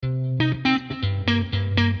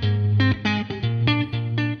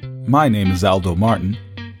My name is Aldo Martin,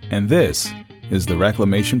 and this is the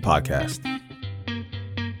Reclamation Podcast.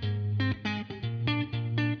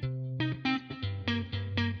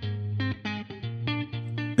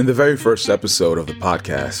 In the very first episode of the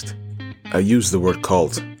podcast, I used the word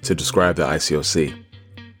cult to describe the ICOC.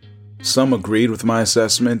 Some agreed with my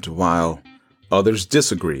assessment, while others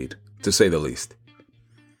disagreed, to say the least.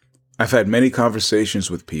 I've had many conversations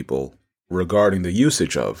with people regarding the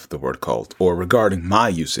usage of the word cult, or regarding my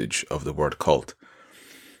usage of the word cult.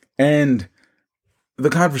 And the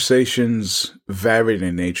conversations varied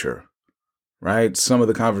in nature, right? Some of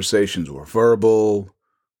the conversations were verbal,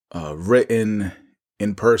 written,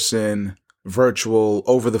 in person, virtual,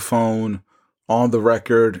 over the phone, on the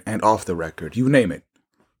record, and off the record. You name it.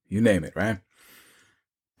 You name it, right?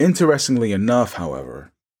 Interestingly enough,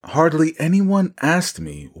 however, hardly anyone asked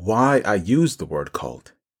me why I used the word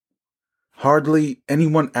cult. Hardly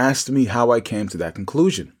anyone asked me how I came to that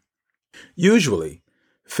conclusion. Usually,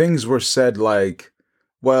 things were said like,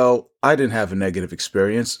 well, I didn't have a negative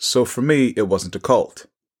experience, so for me, it wasn't a cult,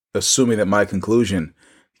 assuming that my conclusion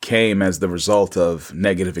came as the result of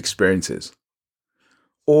negative experiences.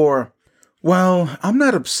 Or, well, I'm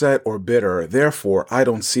not upset or bitter, therefore I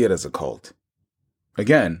don't see it as a cult.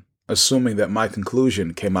 Again, assuming that my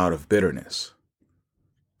conclusion came out of bitterness.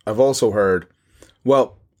 I've also heard,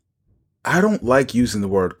 well, I don't like using the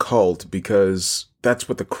word cult because that's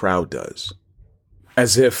what the crowd does.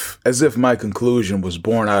 As if my conclusion was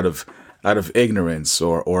born out of ignorance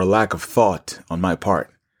or a lack of thought on my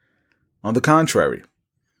part. On the contrary,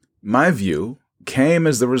 my view came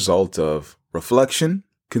as the result of reflection,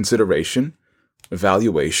 consideration,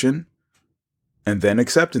 evaluation, and then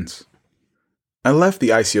acceptance. I left the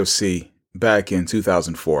ICOC back in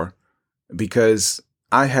 2004 because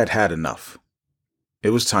I had had enough. It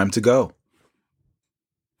was time to go.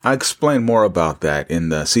 I explain more about that in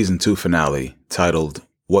the season 2 finale titled,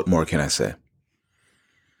 What More Can I Say?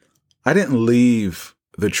 I didn't leave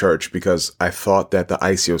the church because I thought that the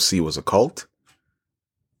ICOC was a cult.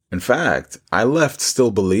 In fact, I left still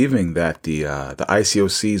believing that the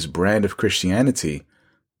ICOC's brand of Christianity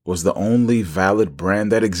was the only valid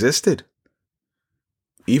brand that existed.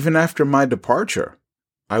 Even after my departure,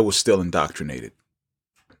 I was still indoctrinated.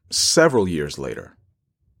 Several years later,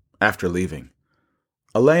 after leaving,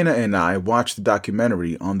 Elena and I watched the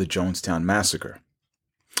documentary on the Jonestown Massacre.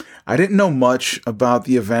 I didn't know much about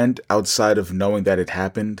the event outside of knowing that it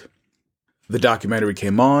happened. The documentary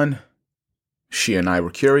came on. She and I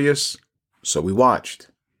were curious, so we watched.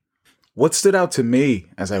 What stood out to me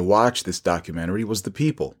as I watched this documentary was the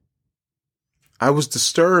people. I was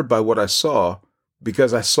disturbed by what I saw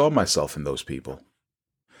because I saw myself in those people.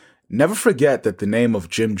 Never forget that the name of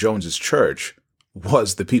Jim Jones's church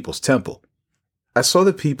was the People's Temple. I saw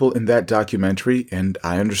the people in that documentary and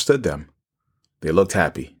I understood them. They looked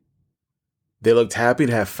happy. They looked happy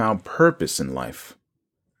to have found purpose in life.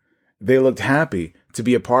 They looked happy to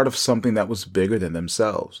be a part of something that was bigger than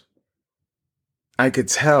themselves. I could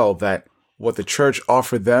tell that what the church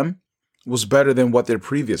offered them was better than what their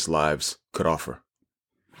previous lives could offer.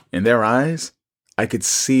 In their eyes, I could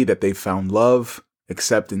see that they found love,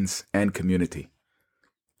 acceptance, and community.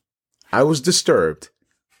 I was disturbed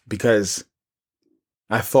because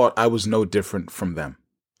I thought I was no different from them.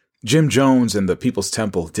 Jim Jones and the People's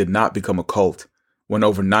Temple did not become a cult when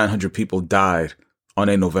over 900 people died on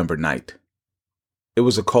a November night. It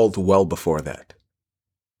was a cult well before that.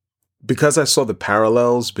 Because I saw the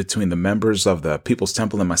parallels between the members of the People's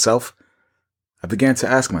Temple and myself, I began to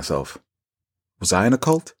ask myself, was I in a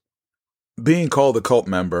cult? Being called a cult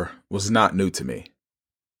member was not new to me.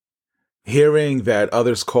 Hearing that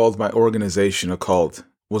others called my organization a cult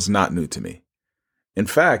was not new to me. In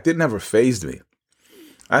fact, it never fazed me.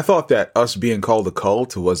 I thought that us being called a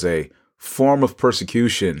cult was a form of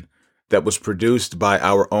persecution that was produced by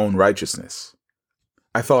our own righteousness.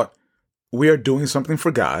 I thought, we are doing something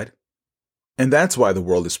for God, and that's why the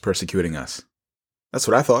world is persecuting us. That's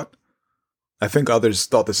what I thought. I think others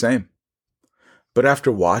thought the same. But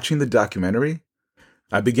after watching the documentary,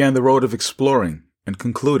 I began the road of exploring and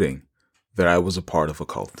concluding that I was a part of a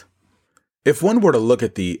cult. If one were to look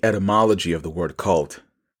at the etymology of the word cult,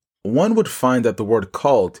 one would find that the word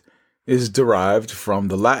cult is derived from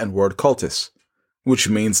the Latin word cultus, which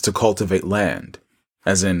means to cultivate land,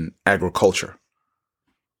 as in agriculture.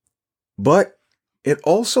 But it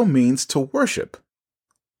also means to worship.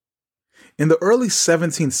 In the early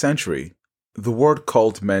 17th century, the word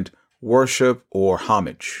cult meant worship or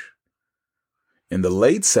homage. In the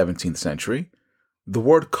late 17th century, the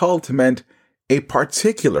word cult meant a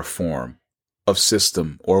particular form of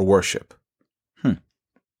system or worship.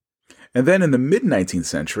 And then in the mid-19th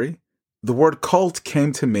century, the word cult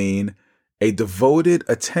came to mean a devoted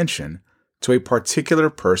attention to a particular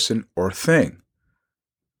person or thing.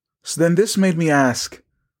 So then this made me ask,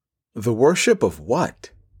 the worship of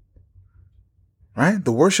what? Right?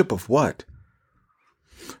 The worship of what?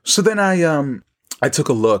 So then I took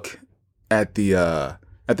a look at the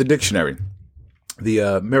dictionary,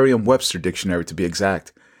 the Merriam-Webster dictionary to be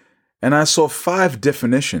exact, and I saw 5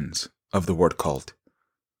 definitions of the word cult.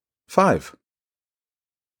 5.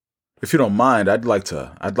 If you don't mind, I'd like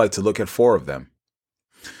to look at 4 of them.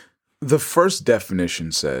 The first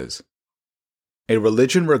definition says, a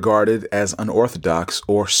religion regarded as unorthodox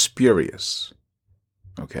or spurious.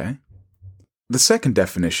 Okay. The second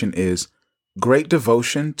definition is great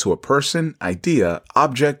devotion to a person, idea,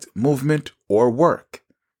 object, movement, or work.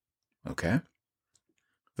 Okay.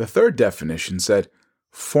 The third definition said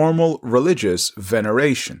formal religious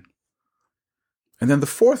veneration. And then the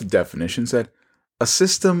fourth definition said a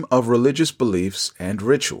system of religious beliefs and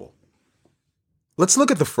ritual. Let's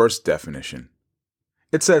look at the first definition.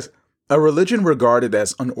 It says a religion regarded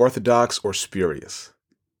as unorthodox or spurious.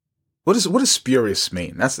 What does spurious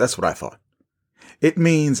mean? That's what I thought. It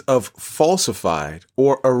means of falsified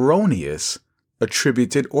or erroneous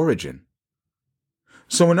attributed origin.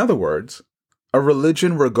 So in other words, a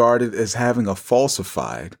religion regarded as having a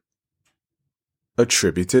falsified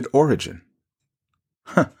attributed origin.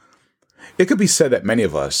 It could be said that many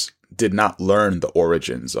of us did not learn the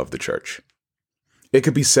origins of the church. It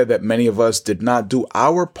could be said that many of us did not do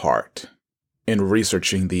our part in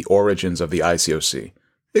researching the origins of the ICOC.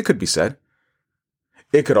 It could be said.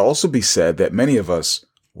 It could also be said that many of us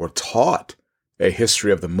were taught a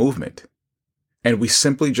history of the movement, and we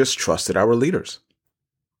simply just trusted our leaders.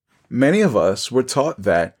 Many of us were taught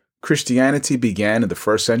that Christianity began in the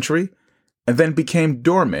 1st century and then became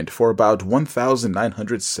dormant for about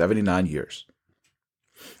 1,979 years.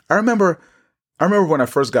 I remember when I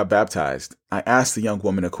first got baptized, I asked the young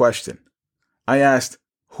woman a question. I asked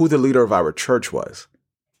who the leader of our church was.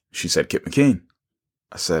 She said, Kip McKean.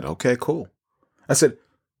 I said, okay, cool. I said,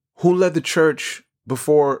 who led the church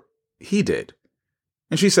before he did?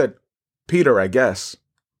 And she said, Peter, I guess.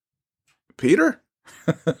 Peter?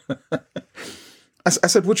 I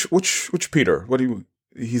said, which Peter?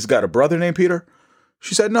 He's got a brother named Peter?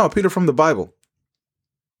 She said, no, Peter from the Bible.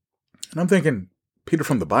 And I'm thinking, Peter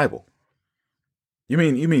from the Bible? You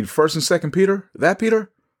mean 1st and 2nd Peter? That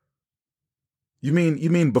Peter? You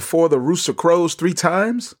mean before the rooster crows 3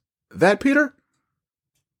 times? That Peter?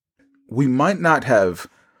 We might not have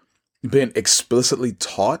been explicitly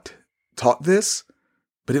taught this,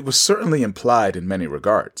 but it was certainly implied in many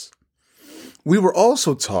regards. We were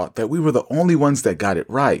also taught that we were the only ones that got it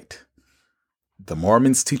right. The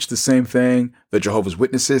Mormons teach the same thing. The Jehovah's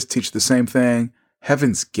Witnesses teach the same thing.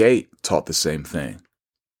 Heaven's Gate taught the same thing.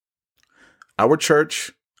 Our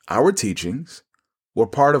church, our teachings, were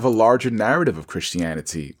part of a larger narrative of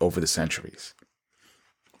Christianity over the centuries.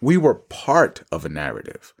 We were part of a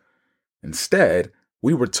narrative. Instead,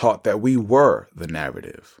 we were taught that we were the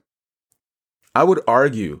narrative. I would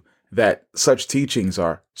argue that such teachings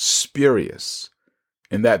are spurious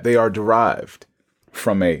in that they are derived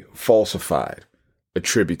from a falsified,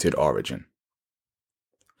 attributed origin.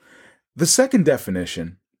 The second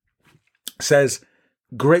definition says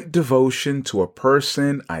great devotion to a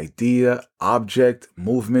person, idea, object,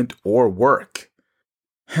 movement, or work.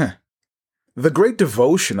 The great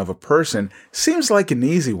devotion of a person seems like an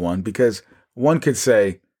easy one because one could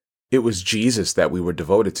say it was Jesus that we were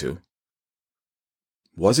devoted to.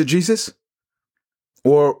 Was it Jesus?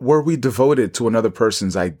 Or were we devoted to another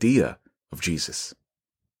person's idea of Jesus?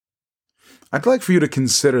 I'd like for you to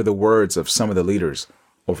consider the words of some of the leaders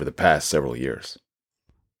over the past several years.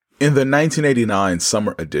 In the 1989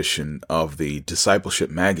 summer edition of the Discipleship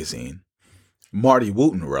magazine, Marty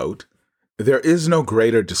Wooten wrote, "There is no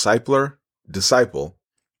greater disciple,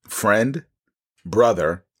 friend,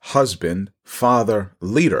 brother, husband, father,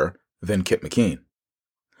 leader than Kip McKean.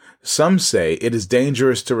 Some say it is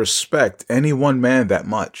dangerous to respect any one man that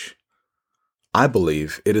much. I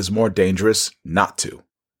believe it is more dangerous not to.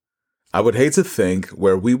 I would hate to think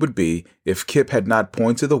where we would be if Kip had not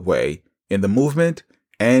pointed the way in the movement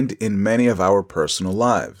and in many of our personal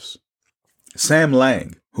lives." Sam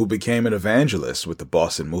Lang, who became an evangelist with the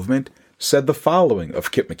Boston movement, said the following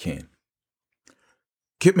of Kip McKean.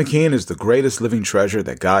 "Kip McKean is the greatest living treasure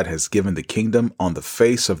that God has given the kingdom on the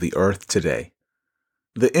face of the earth today.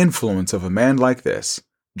 The influence of a man like this,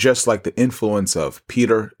 just like the influence of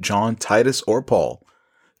Peter, John, Titus, or Paul,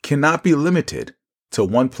 cannot be limited to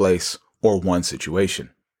one place or one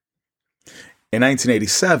situation." In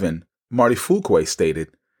 1987, Marty Fuqua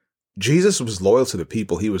stated, Jesus was loyal to the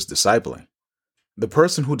people he was discipling. The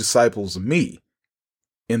person who disciples me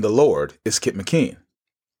in the Lord is Kip McKean,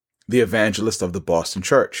 the evangelist of the Boston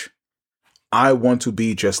church. I want to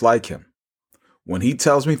be just like him. When he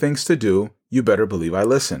tells me things to do, you better believe I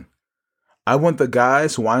listen. I want the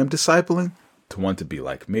guys who I am discipling to want to be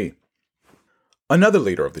like me. Another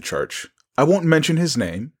leader of the church, I won't mention his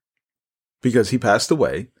name because he passed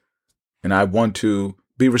away, and I want to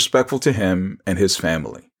be respectful to him and his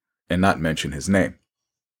family and not mention his name.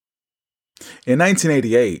 In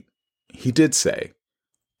 1988, he did say,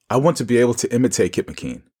 I want to be able to imitate Kip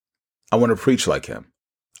McKean. I want to preach like him.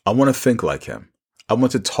 I want to think like him. I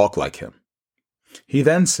want to talk like him. He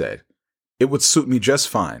then said, it would suit me just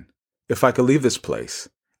fine if I could leave this place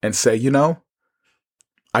and say,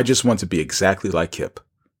 I just want to be exactly like Kip.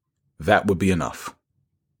 That would be enough.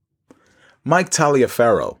 Mike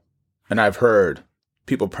Taliaferro, and I've heard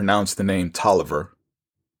people pronounce the name Tolliver,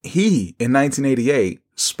 he, in 1988,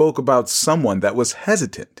 spoke about someone that was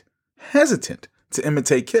hesitant to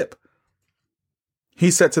imitate Kip. He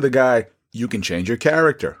said to the guy, you can change your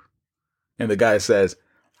character. And the guy says,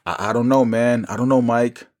 I don't know, man. I don't know,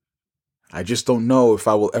 Mike. I just don't know if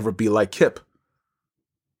I will ever be like Kip.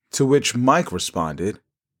 To which Mike responded,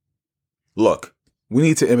 look, we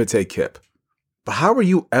need to imitate Kip. But how are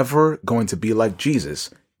you ever going to be like Jesus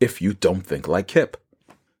if you don't think like Kip?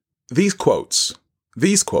 These quotes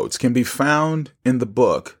can be found in the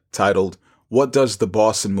book titled, What Does the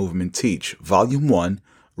Boston Movement Teach? Volume 1,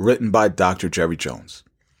 written by Dr. Jerry Jones.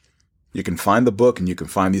 You can find the book and you can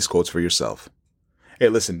find these quotes for yourself. Hey,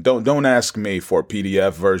 listen, don't ask me for a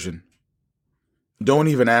PDF version. Don't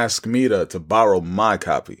even ask me to borrow my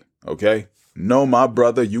copy, okay? No, my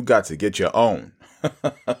brother, you got to get your own.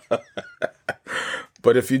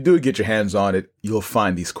 But if you do get your hands on it, you'll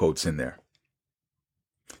find these quotes in there.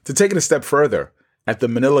 To take it a step further, at the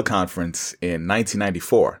Manila Conference in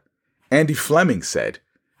 1994, Andy Fleming said,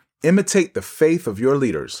 imitate the faith of your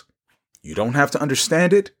leaders. You don't have to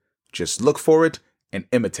understand it, just look for it and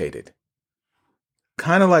imitate it.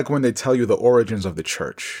 Kind of like when they tell you the origins of the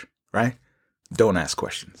church, right? Don't ask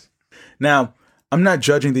questions. Now, I'm not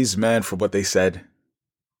judging these men for what they said.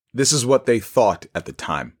 This is what they thought at the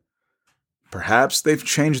time. Perhaps they've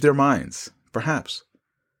changed their minds. Perhaps.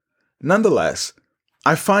 Nonetheless,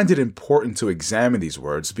 I find it important to examine these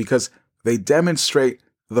words because they demonstrate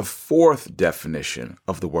the fourth definition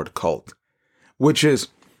of the word cult, which is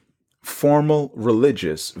formal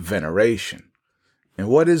religious veneration. And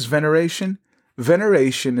what is veneration?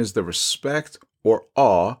 Veneration is the respect or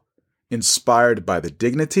awe inspired by the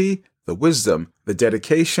dignity, the wisdom, the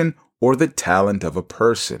dedication, or the talent of a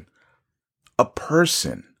person. A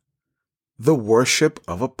person. The worship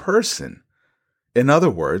of a person. In other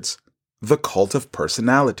words, the cult of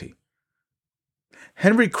personality.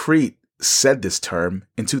 Henry Crete said this term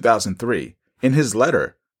in 2003 in his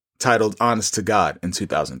letter titled Honest to God in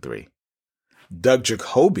 2003. Doug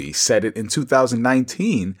Jacoby said it in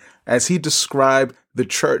 2019 as he described the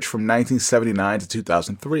church from 1979 to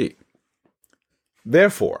 2003.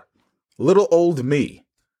 Therefore, little old me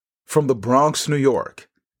from the Bronx, New York,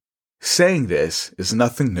 saying this is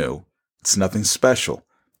nothing new. It's nothing special.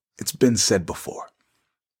 It's been said before.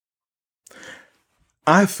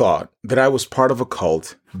 I thought that I was part of a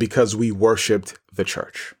cult because we worshipped the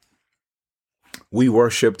church. We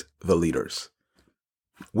worshipped the leaders.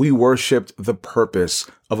 We worshipped the purpose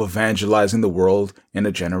of evangelizing the world in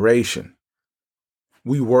a generation.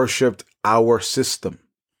 We worshipped our system.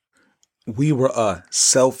 We were a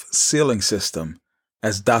self-sealing system,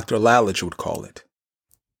 as Dr. Lalich would call it.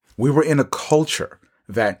 We were in a culture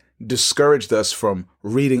that discouraged us from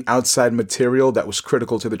reading outside material that was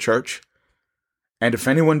critical to the church. And if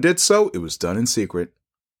anyone did so, it was done in secret.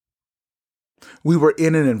 We were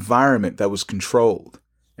in an environment that was controlled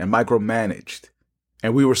and micromanaged,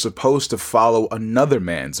 and we were supposed to follow another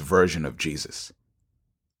man's version of Jesus.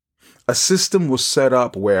 A system was set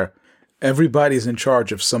up where everybody's in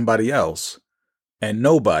charge of somebody else, and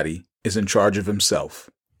nobody is in charge of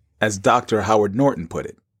himself, as Dr. Howard Norton put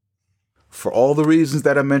it. For all the reasons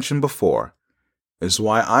that I mentioned before, is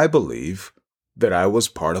why I believe that I was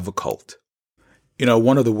part of a cult. You know,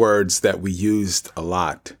 one of the words that we used a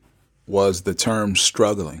lot was the term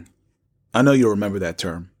struggling. I know you'll remember that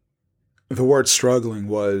term. The word struggling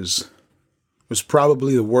was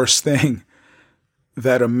probably the worst thing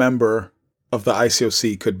that a member of the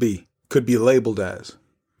ICOC could be labeled as.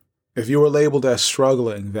 If you were labeled as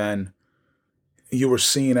struggling, then you were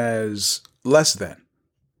seen as less than.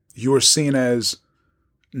 You were seen as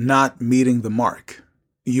not meeting the mark.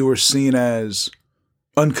 You were seen as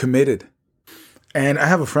uncommitted. And I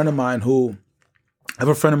have a friend of mine who I have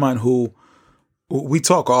a friend of mine who we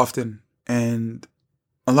talk often, and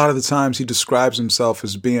a lot of the times he describes himself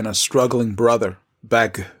as being a struggling brother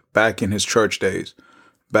back in his church days,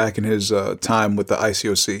 back in his time with the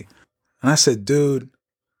ICOC. And I said, dude,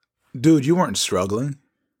 you weren't struggling.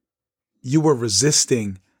 You were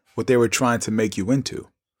resisting what they were trying to make you into.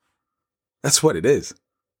 That's what it is.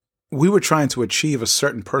 We were trying to achieve a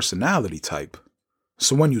certain personality type.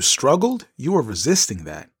 So when you struggled, you were resisting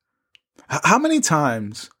that. How many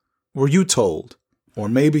times were you told, or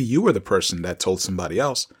maybe you were the person that told somebody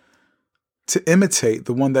else, to imitate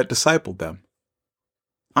the one that discipled them?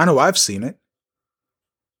 I know I've seen it.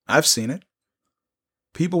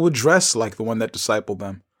 People would dress like the one that discipled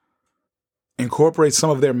them, incorporate some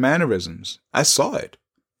of their mannerisms. I saw it.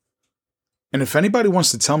 And if anybody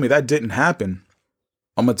wants to tell me that didn't happen,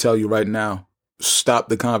 I'm going to tell you right now, stop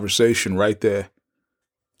the conversation right there.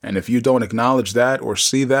 And if you don't acknowledge that or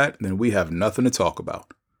see that, then we have nothing to talk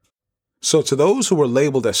about. So to those who were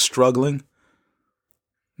labeled as struggling,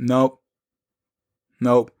 nope.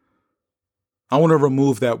 I want to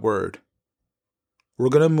remove that word. We're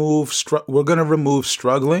going to remove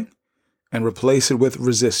struggling and replace it with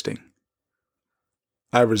resisting.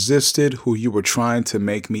 I resisted who you were trying to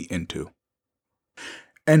make me into.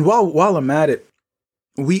 And while I'm at it,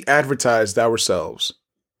 we advertised ourselves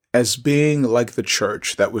as being like the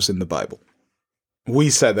church that was in the Bible. We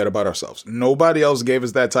said that about ourselves. Nobody else gave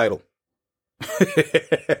us that title.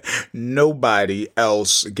 Nobody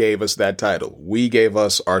else gave us that title. We gave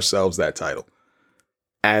ourselves that title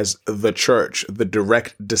as the church, the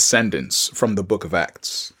direct descendants from the book of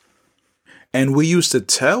Acts. And we used to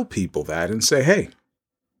tell people that and say, hey,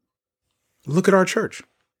 look at our church.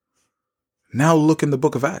 Now look in the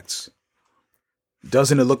book of Acts.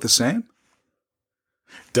 Doesn't it look the same?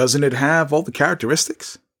 Doesn't it have all the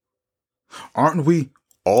characteristics? Aren't we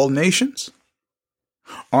all nations?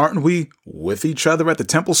 Aren't we with each other at the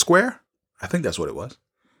temple square? I think that's what it was.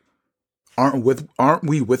 Aren't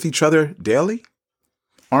we with each other daily?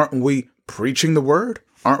 Aren't we preaching the word?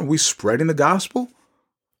 Aren't we spreading the gospel?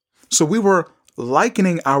 So we were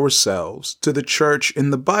likening ourselves to the church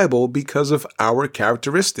in the Bible because of our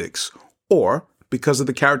characteristics, or because of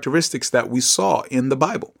the characteristics that we saw in the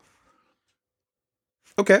Bible.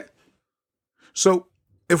 Okay. So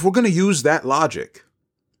if we're going to use that logic,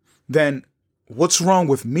 then what's wrong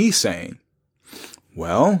with me saying,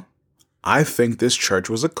 well, I think this church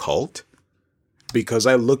was a cult because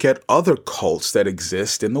I look at other cults that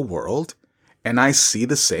exist in the world and I see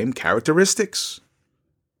the same characteristics?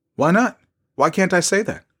 Why not? Why can't I say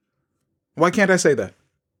that? Why can't I say that?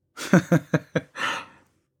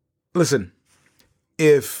 Listen,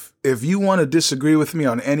 if you want to disagree with me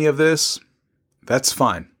on any of this, that's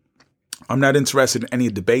fine. I'm not interested in any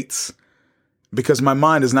debates because my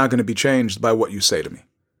mind is not going to be changed by what you say to me.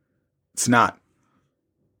 It's not.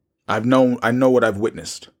 I know what I've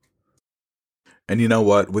witnessed. And you know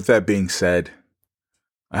what? With that being said,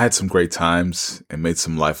 I had some great times and made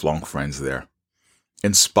some lifelong friends there,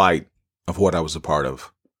 in spite of what I was a part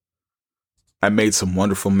of. I made some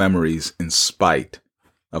wonderful memories in spite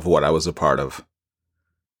of what I was a part of.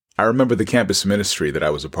 I remember the campus ministry that I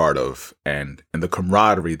was a part of and the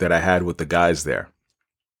camaraderie that I had with the guys there.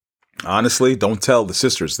 Honestly, don't tell the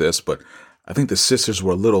sisters this, but I think the sisters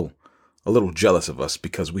were a little jealous of us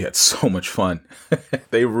because we had so much fun.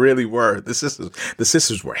 They really were. The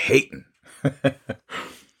sisters were hating.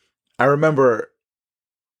 I remember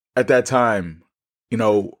at that time,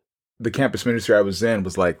 the campus ministry I was in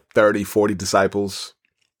was like 30, 40 disciples.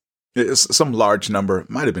 It's some large number,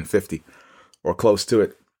 might have been 50 or close to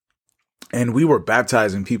it. And we were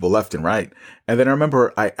baptizing people left and right. And then I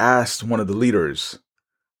remember I asked one of the leaders,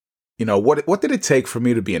 what did it take for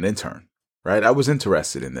me to be an intern? Right? I was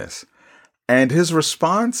interested in this. And his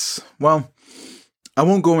response, well, I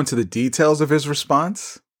won't go into the details of his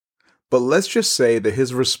response, but let's just say that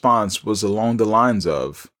his response was along the lines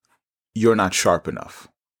of, you're not sharp enough.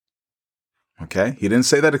 Okay? He didn't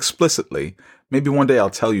say that explicitly. Maybe one day I'll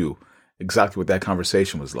tell you exactly what that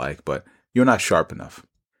conversation was like, but you're not sharp enough.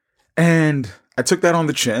 And I took that on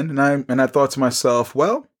the chin and I thought to myself,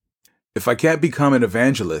 well, if I can't become an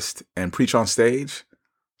evangelist and preach on stage,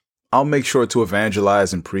 I'll make sure to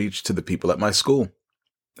evangelize and preach to the people at my school.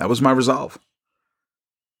 That was my resolve.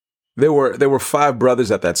 There were 5 brothers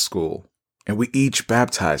at that school, and we each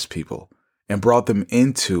baptized people and brought them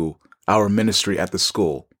into our ministry at the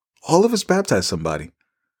school. All of us baptized somebody.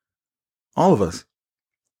 All of us.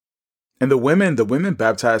 And the women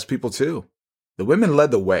baptized people too. The women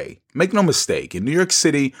led the way. Make no mistake, in New York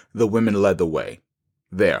City, the women led the way.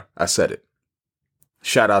 There, I said it.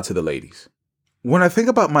 Shout out to the ladies. When I think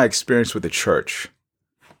about my experience with the church,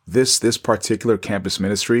 this particular campus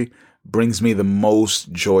ministry brings me the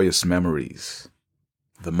most joyous memories.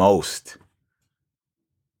 The most.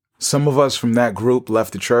 Some of us from that group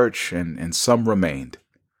left the church and some remained.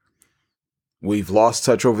 We've lost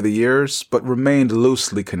touch over the years, but remained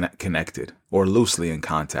loosely connected, or loosely in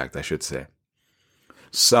contact, I should say.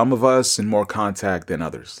 Some of us in more contact than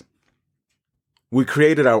others. We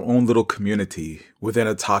created our own little community within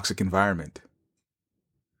a toxic environment.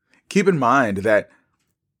 Keep in mind that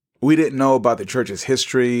we didn't know about the church's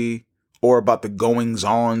history or about the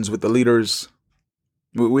goings-ons with the leaders.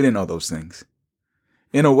 We didn't know those things.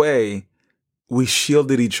 In a way, we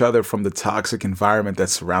shielded each other from the toxic environment that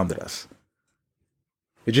surrounded us.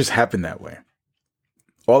 It just happened that way.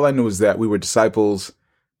 All I knew is that we were disciples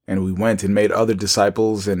and we went and made other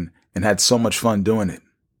disciples and had so much fun doing it.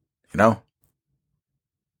 You know?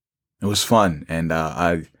 It was fun, and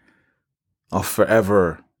I'll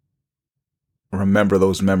forever remember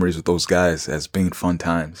those memories with those guys as being fun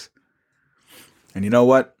times. And you know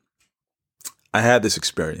what? I had this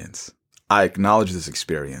experience. I acknowledge this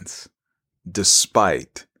experience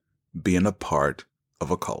despite being a part of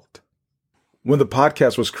a cult. When the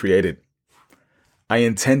podcast was created, I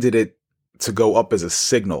intended it to go up as a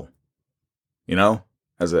signal, you know,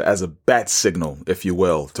 as a bat signal, if you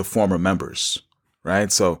will, to former members,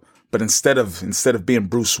 right? But instead of being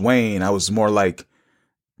Bruce Wayne, I was more like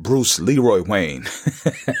Bruce Leroy Wayne.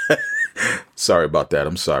 Sorry about that.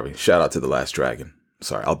 I'm sorry. Shout out to The Last Dragon.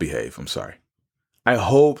 Sorry, I'll behave. I'm sorry. I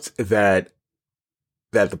hoped that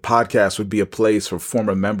the podcast would be a place for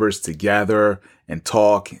former members to gather and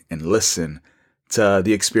talk and listen to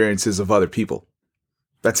the experiences of other people.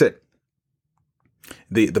 That's it.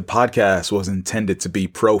 The podcast was intended to be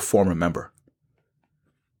pro former member.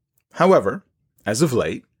 However, as of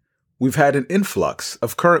late, we've had an influx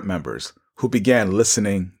of current members who began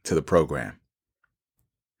listening to the program.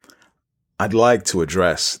 I'd like to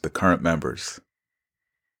address the current members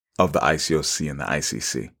of the ICOC and the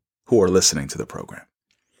ICC who are listening to the program.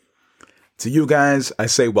 To you guys, I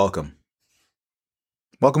say welcome.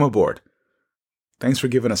 Welcome aboard. Thanks for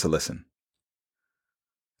giving us a listen.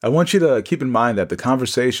 I want you to keep in mind that the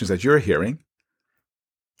conversations that you're hearing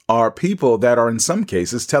are people that are in some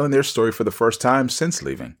cases telling their story for the first time since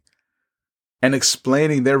leaving and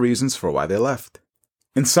explaining their reasons for why they left.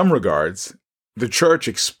 In some regards, the church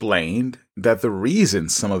explained that the reason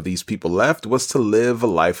some of these people left was to live a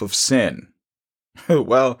life of sin.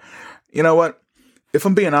 Well, you know what? If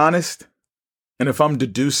I'm being honest, and if I'm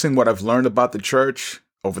deducing what I've learned about the church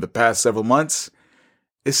over the past several months,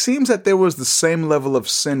 it seems that there was the same level of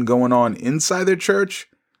sin going on inside the church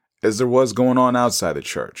as there was going on outside the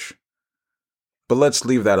church. But let's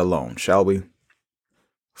leave that alone, shall we?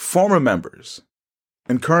 Former members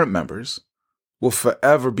and current members will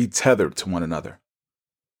forever be tethered to one another.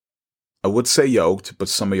 I would say yoked, but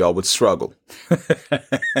some of y'all would struggle.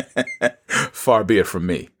 Far be it from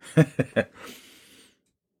me.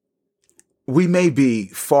 We may be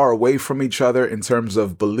far away from each other in terms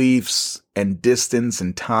of beliefs and distance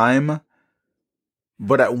and time,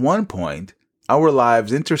 but at one point, our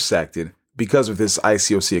lives intersected because of this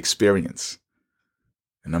ICOC experience.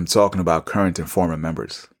 And I'm talking about current and former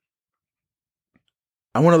members.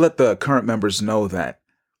 I want to let the current members know that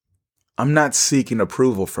I'm not seeking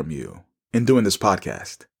approval from you in doing this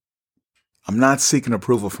podcast. I'm not seeking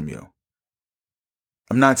approval from you.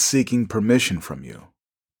 I'm not seeking permission from you.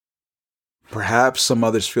 Perhaps some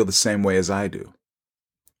others feel the same way as I do.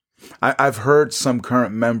 I've heard some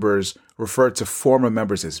current members refer to former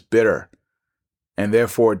members as bitter and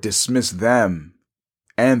therefore dismiss them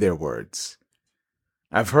and their words.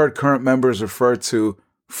 I've heard current members refer to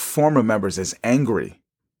former members as angry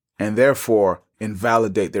and therefore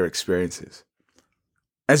invalidate their experiences.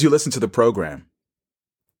 As you listen to the program,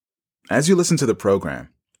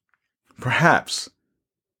 perhaps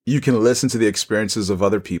you can listen to the experiences of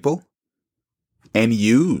other people and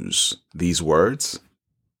use these words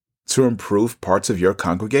to improve parts of your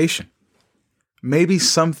congregation. Maybe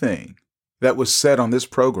something that was said on this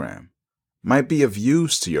program might be of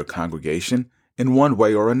use to your congregation in one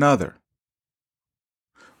way or another.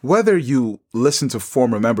 Whether you listen to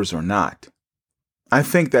former members or not, I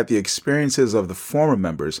think that the experiences of the former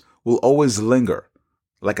members will always linger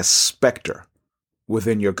like a specter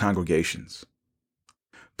within your congregations.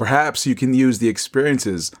 Perhaps you can use the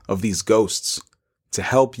experiences of these ghosts to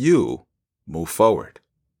help you move forward.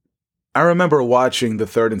 I remember watching the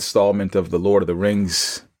third installment of the Lord of the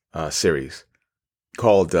Rings series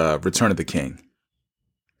called Return of the King.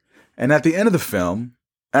 And at the end of the film,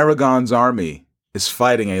 Aragorn's army is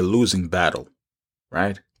fighting a losing battle,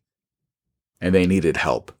 right? And they needed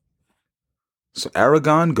help. So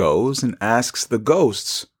Aragorn goes and asks the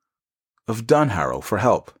ghosts of Dunharrow for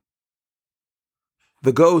help.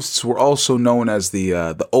 The ghosts were also known as the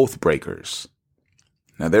Oathbreakers.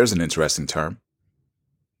 Now there's an interesting term.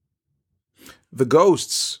 The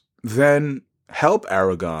ghosts then help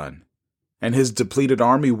Aragorn and his depleted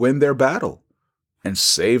army win their battle and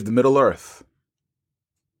save the Middle-earth.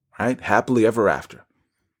 Right? Happily ever after.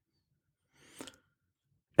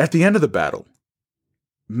 At the end of the battle,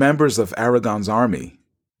 members of Aragorn's army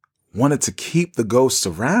wanted to keep the ghosts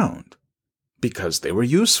around because they were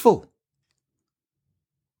useful.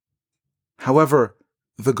 However,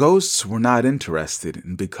 the ghosts were not interested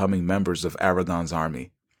in becoming members of Aragorn's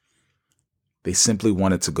army. They simply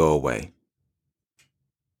wanted to go away.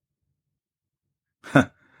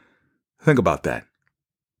 Think about that.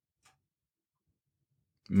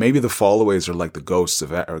 Maybe the Fallaways are like the ghosts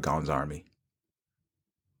of Aragorn's army.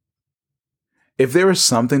 If there is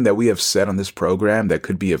something that we have said on this program that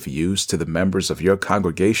could be of use to the members of your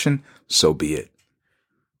congregation, so be it.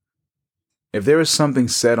 If there is something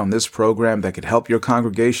said on this program that could help your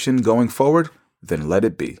congregation going forward, then let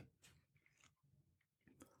it be.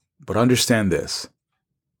 But understand this.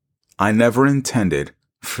 I never intended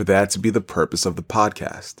for that to be the purpose of the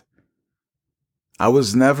podcast. I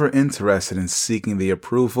was never interested in seeking the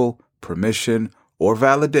approval, permission, or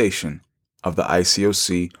validation of the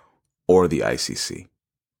ICOC or the ICC.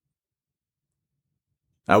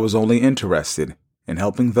 I was only interested in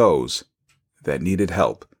helping those that needed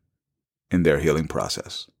help in their healing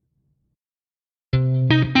process.